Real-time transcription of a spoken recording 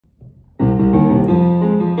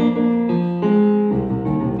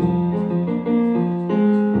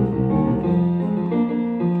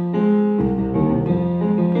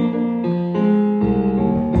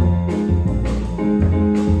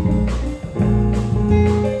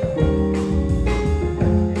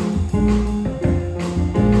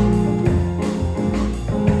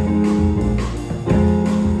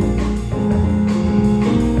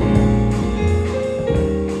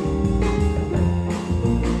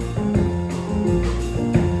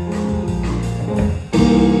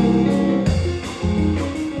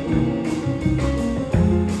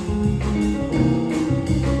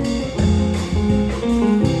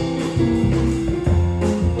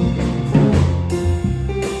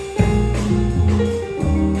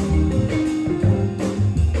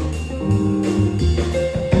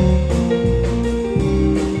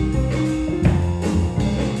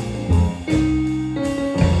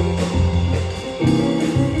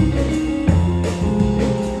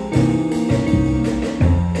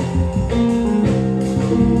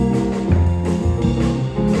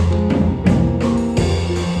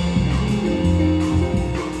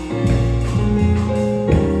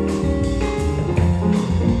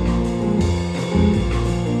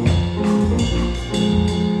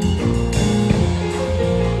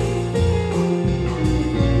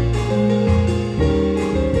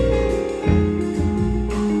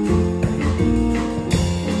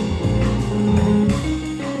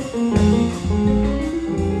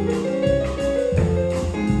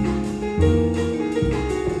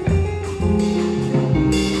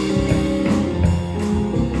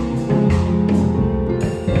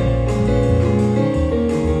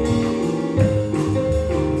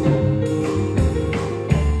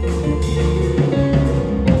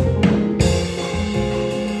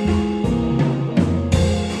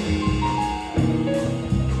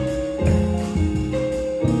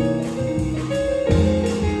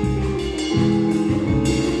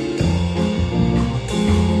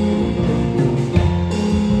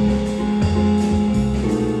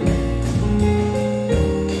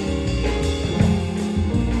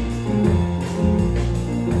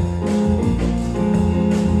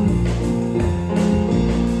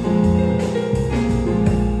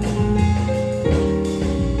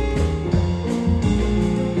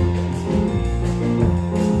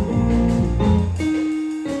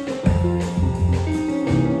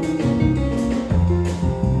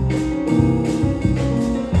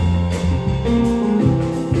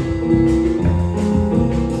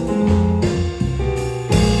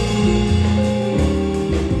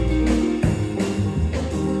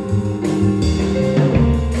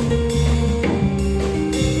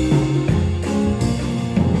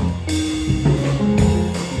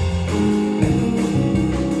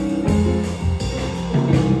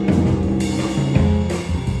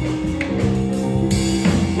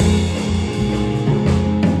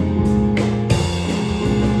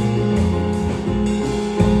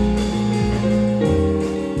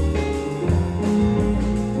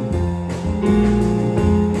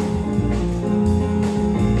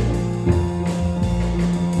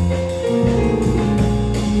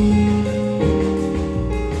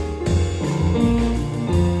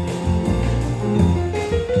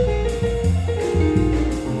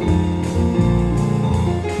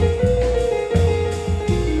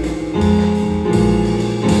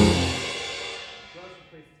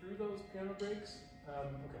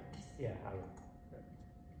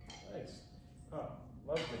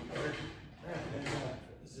Lovely energy.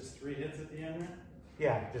 Is this 3 hits at the end there?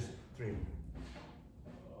 Yeah, just 3.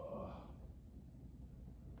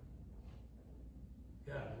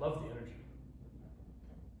 Yeah, I love the energy.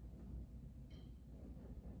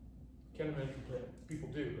 Can't imagine playing, people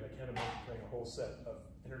do, but I can't imagine playing a whole set of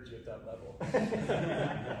energy at that level.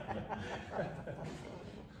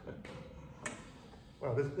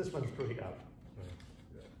 Well, this one's pretty up.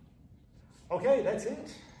 Okay, that's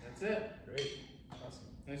it. That's it. Great. Awesome.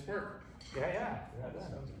 Nice work. Yeah. Yeah, that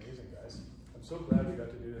sounds amazing, guys. I'm so glad we got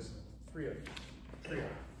to do this in trio.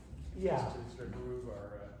 Yeah. Just to sort of groove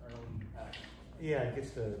our own act. Yeah, it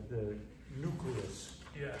gets the nucleus.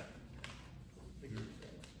 Yeah.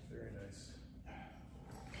 Very nice.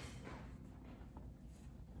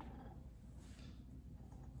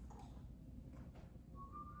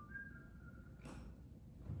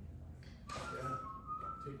 Yeah.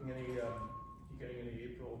 Taking any, you getting any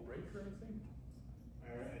April break or anything?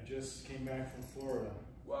 All right, I just came back from Florida,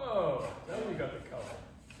 Whoa, now you got the color.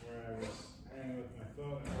 where I was hanging with my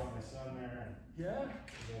folks. I brought my son there, and Yeah?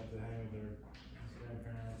 we got to hang with his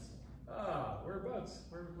grandparents. Ah, whereabouts?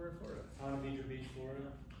 Where in Florida? Ponte Vedra Beach,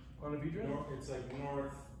 Florida. Ponte Vedra? It's like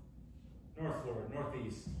north Florida,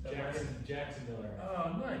 northeast. Atlantic. Jacksonville area.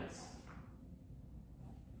 Oh, nice.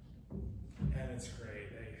 And it's great.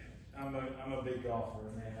 I'm a big golfer,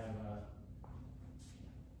 and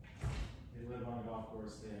they live on a golf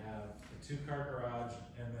course. They have a 2-car garage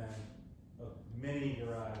and then a mini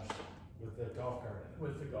garage with a golf cart in it.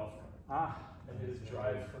 With the golf cart. Ah. And you just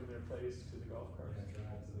drive from their place to the golf cart. Yeah,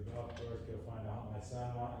 drive to the golf course, go find out my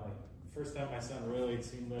son wanted. Like first time my son really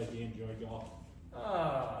seemed like he enjoyed golf.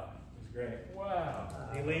 Ah, It was great. wow.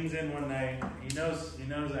 He leans in one night. He knows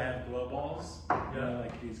I have glow balls. You know,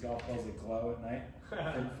 like these golf balls that glow at night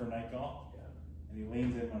for night golf. Yeah. And he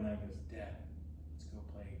leans in one night and goes, "Dad, let's go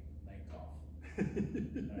play night golf."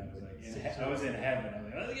 And I was like, I was in heaven. I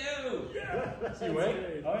was like, "Let's go!" Yeah. So you went?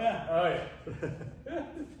 Oh yeah. Oh yeah.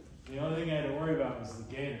 The only thing I had to worry about was the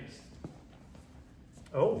gators.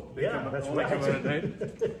 Oh, yeah, that's Only right. come out at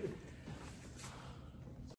night.